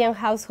the median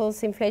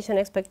household's inflation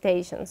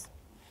expectations.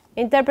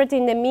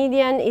 Interpreting the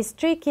median is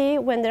tricky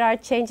when there are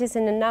changes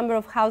in the number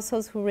of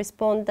households who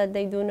respond that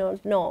they do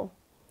not know.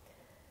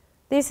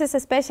 This is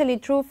especially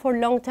true for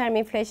long-term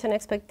inflation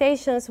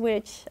expectations,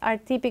 which are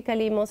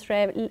typically most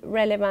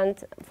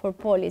relevant for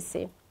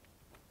policy.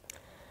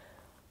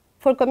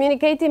 For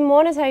communicating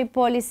monetary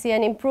policy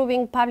and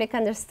improving public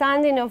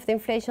understanding of the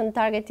inflation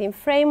targeting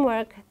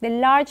framework, the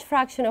large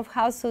fraction of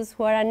households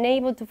who are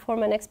unable to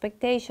form an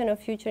expectation of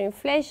future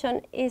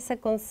inflation is a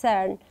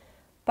concern,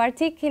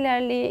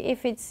 particularly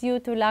if it's due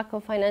to lack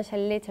of financial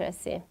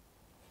literacy.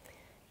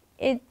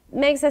 It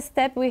makes a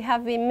step we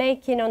have been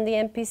making on the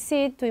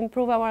MPC to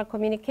improve our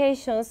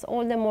communications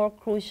all the more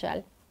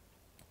crucial.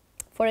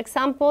 For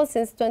example,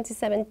 since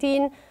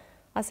 2017,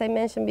 as I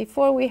mentioned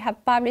before, we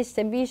have published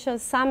a visual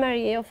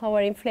summary of our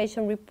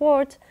inflation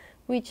report,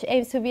 which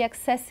aims to be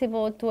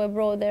accessible to a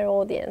broader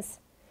audience.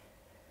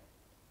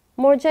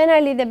 More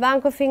generally, the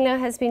Bank of England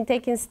has been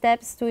taking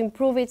steps to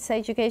improve its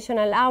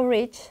educational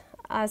outreach,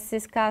 as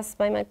discussed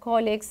by my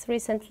colleagues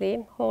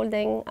recently,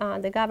 holding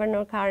the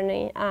Governor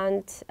Carney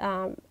and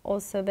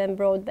also Ben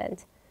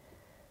Broadbent.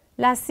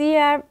 Last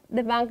year,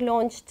 the bank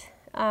launched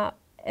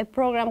a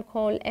program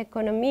called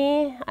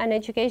Economist, an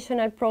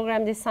educational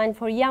program designed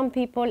for young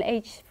people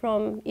aged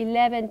from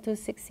 11 to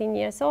 16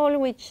 years old,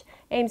 which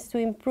aims to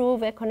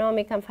improve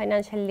economic and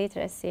financial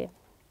literacy.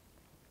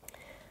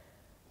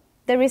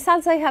 The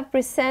results I have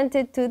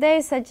presented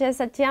today suggest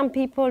that young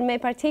people may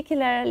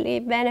particularly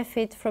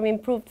benefit from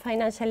improved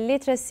financial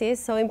literacy,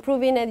 so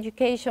improving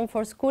education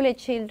for school-age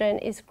children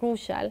is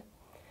crucial.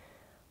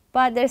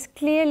 But there's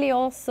clearly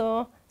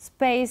also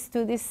space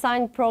to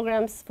design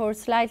programs for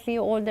slightly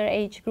older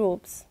age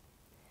groups.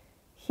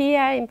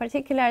 Here, in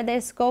particular,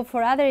 there's scope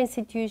for other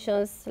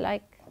institutions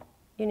like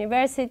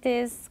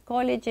universities,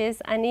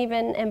 colleges, and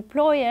even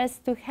employers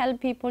to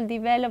help people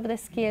develop the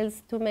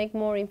skills to make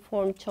more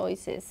informed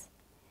choices.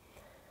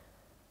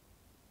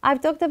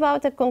 I've talked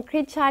about a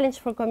concrete challenge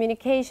for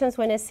communications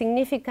when a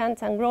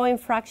significant and growing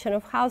fraction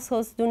of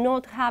households do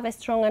not have a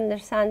strong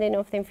understanding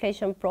of the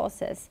inflation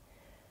process.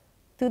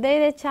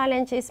 Today, the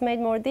challenge is made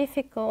more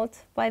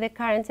difficult by the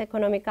current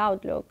economic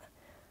outlook.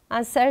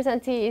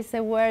 Uncertainty is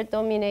a word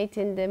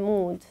dominating the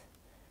mood.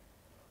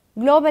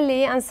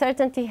 Globally,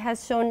 uncertainty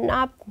has shown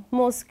up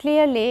most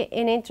clearly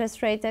in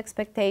interest rate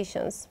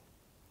expectations.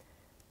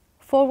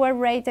 Forward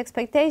rate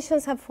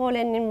expectations have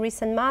fallen in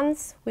recent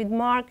months, with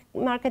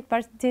market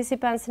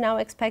participants now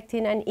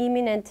expecting an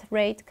imminent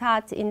rate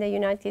cut in the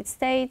United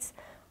States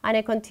and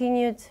a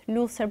continued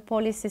looser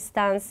policy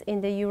stance in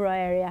the euro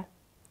area.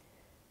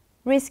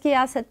 Risky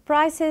asset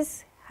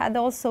prices had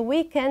also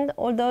weakened,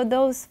 although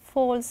those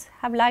falls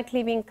have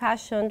likely been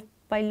cushioned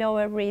by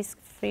lower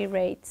risk-free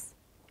rates.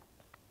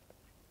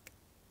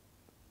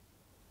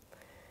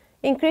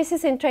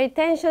 Increases in trade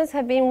tensions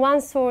have been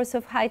one source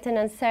of heightened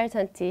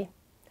uncertainty,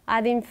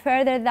 adding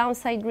further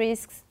downside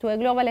risks to a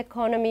global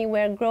economy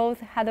where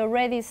growth had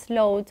already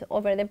slowed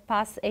over the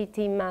past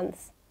 18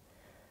 months.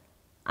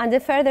 And the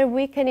further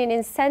weakening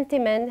in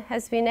sentiment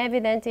has been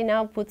evident in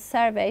output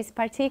surveys,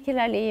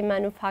 particularly in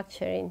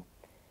manufacturing.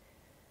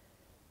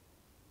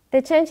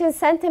 The change in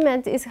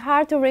sentiment is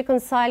hard to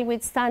reconcile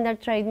with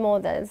standard trade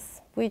models,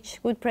 which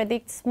would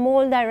predict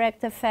small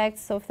direct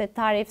effects of the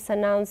tariffs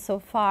announced so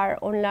far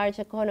on large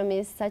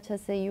economies such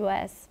as the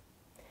US.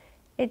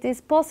 It is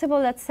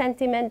possible that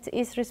sentiment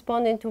is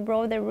responding to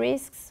broader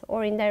risks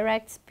or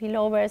indirect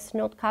spillovers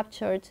not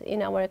captured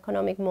in our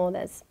economic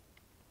models.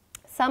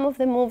 Some of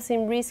the moves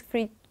in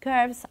risk-free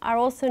curves are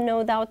also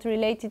no doubt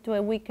related to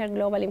a weaker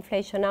global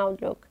inflation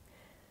outlook.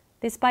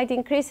 Despite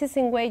increases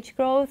in wage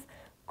growth,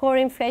 core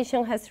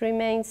inflation has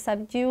remained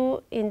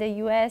subdued in the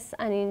US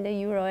and in the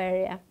euro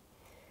area.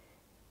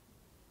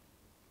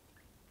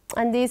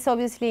 And this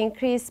obviously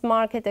increased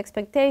market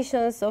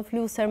expectations of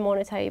looser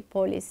monetary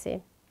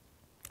policy.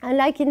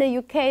 Unlike in the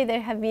UK, there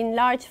have been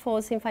large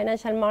falls in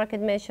financial market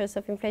measures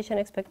of inflation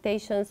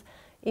expectations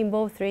in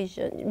both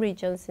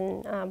regions,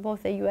 in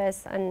both the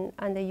US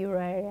and the euro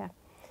area.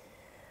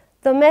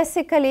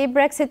 Domestically,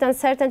 Brexit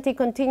uncertainty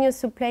continues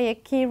to play a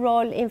key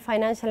role in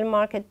financial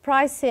market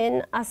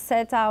pricing, as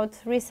set out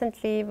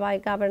recently by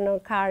Governor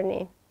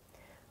Carney.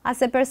 As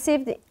the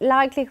perceived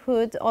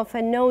likelihood of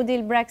a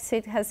no-deal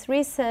Brexit has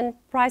risen,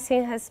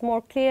 pricing has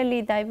more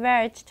clearly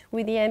diverged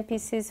with the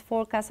MPC's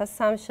forecast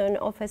assumption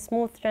of a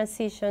smooth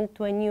transition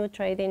to a new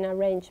trading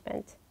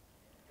arrangement.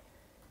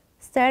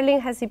 Sterling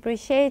has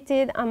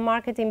depreciated and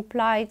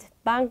market-implied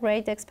bank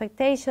rate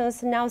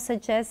expectations now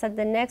suggest that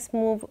the next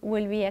move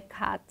will be a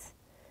cut.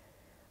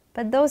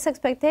 But those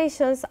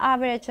expectations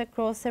average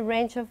across a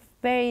range of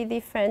very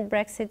different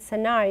Brexit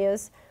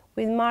scenarios,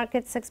 with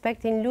markets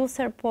expecting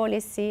looser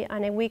policy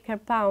and a weaker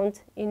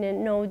pound in a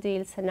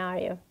no-deal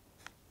scenario.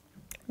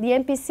 The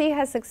MPC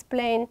has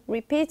explained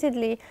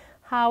repeatedly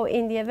how,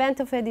 in the event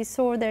of a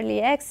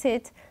disorderly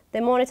exit, the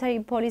monetary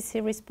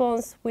policy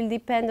response will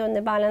depend on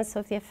the balance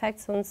of the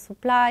effects on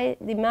supply,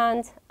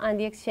 demand, and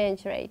the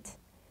exchange rate.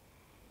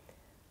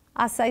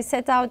 As I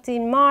set out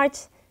in March,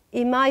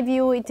 in my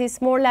view, it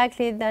is more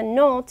likely than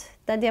not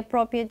that the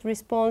appropriate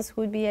response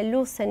would be a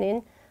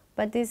loosening,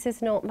 but this is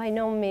by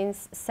no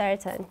means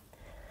certain.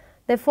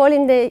 The fall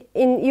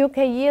in UK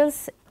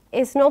yields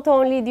is not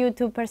only due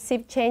to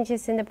perceived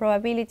changes in the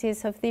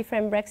probabilities of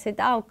different Brexit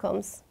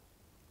outcomes.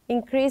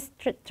 Increased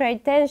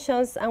trade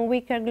tensions and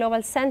weaker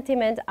global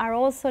sentiment are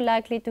also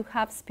likely to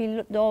have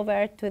spilled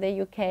over to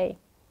the UK.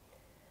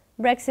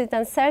 Brexit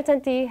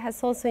uncertainty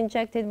has also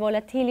injected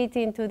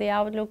volatility into the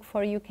outlook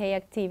for UK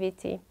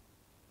activity,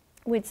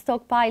 with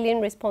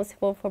stockpiling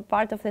responsible for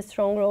part of the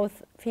strong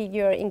growth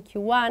figure in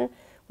Q1,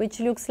 which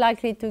looks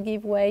likely to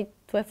give way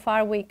to a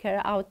far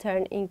weaker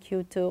outturn in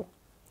Q2.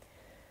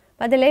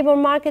 But the labour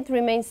market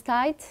remains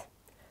tight.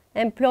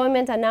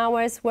 Employment and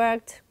hours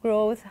worked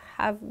growth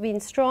have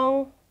been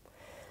strong.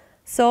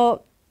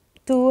 So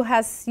too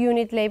has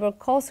unit labour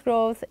cost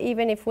growth,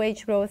 even if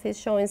wage growth is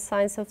showing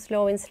signs of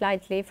slowing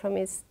slightly from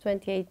its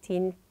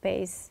 2018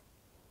 pace.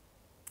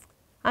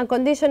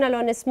 Unconditional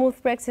on a smooth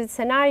Brexit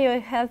scenario, a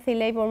healthy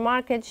labour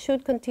market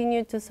should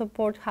continue to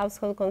support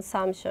household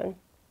consumption.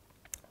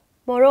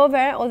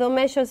 Moreover, although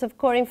measures of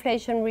core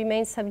inflation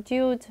remain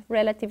subdued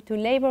relative to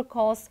labour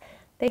costs,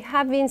 they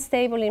have been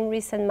stable in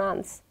recent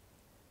months.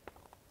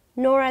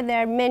 Nor are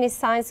there many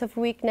signs of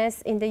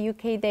weakness in the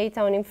UK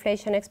data on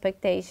inflation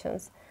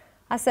expectations.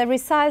 As a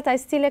result, I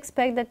still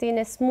expect that in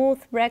a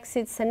smooth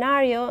Brexit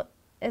scenario,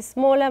 a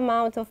small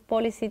amount of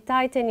policy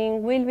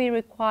tightening will be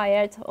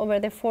required over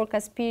the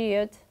forecast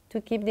period to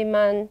keep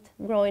demand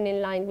growing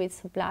in line with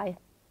supply.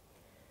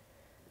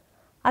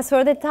 As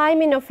for the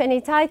timing of any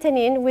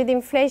tightening, with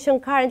inflation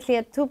currently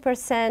at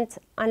 2%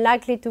 and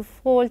likely to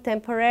fall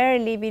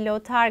temporarily below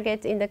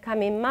target in the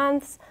coming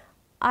months,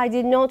 I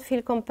did not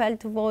feel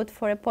compelled to vote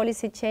for a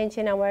policy change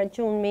in our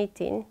June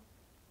meeting.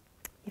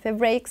 If a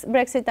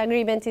Brexit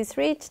agreement is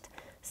reached,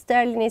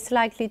 sterling is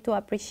likely to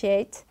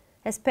appreciate,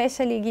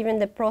 especially given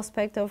the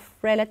prospect of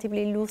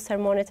relatively looser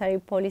monetary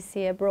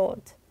policy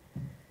abroad.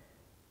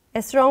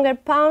 A stronger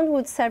pound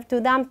would serve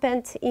to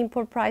dampen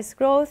import price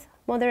growth,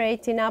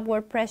 moderating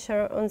upward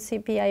pressure on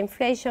CPI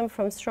inflation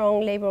from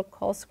strong labour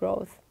cost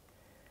growth.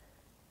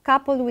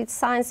 Coupled with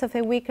signs of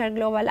a weaker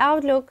global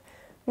outlook,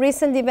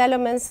 recent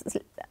developments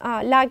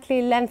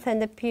likely lengthen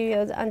the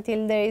period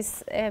until there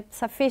is a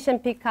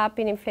sufficient pickup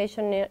in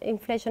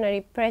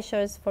inflationary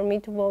pressures for me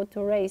to vote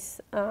to raise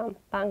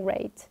bank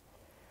rate.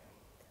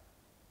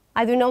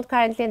 I do not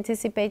currently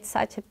anticipate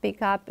such a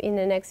pickup in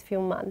the next few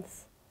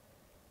months.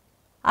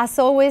 As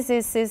always,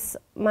 this is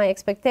my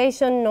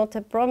expectation, not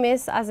a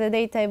promise. As the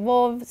data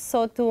evolve,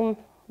 so too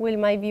will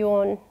my view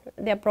on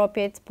the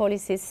appropriate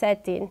policy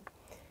setting.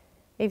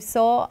 If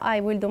so, I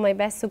will do my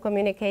best to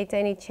communicate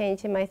any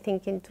change in my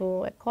thinking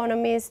to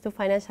economists, to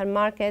financial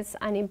markets,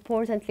 and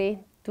importantly,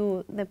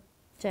 to the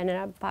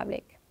general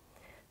public.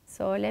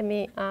 So let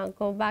me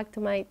go back to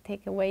my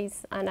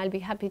takeaways, and I'll be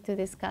happy to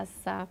discuss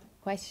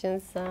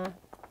questions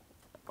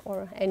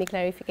or any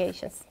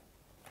clarifications.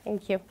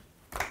 Thank you.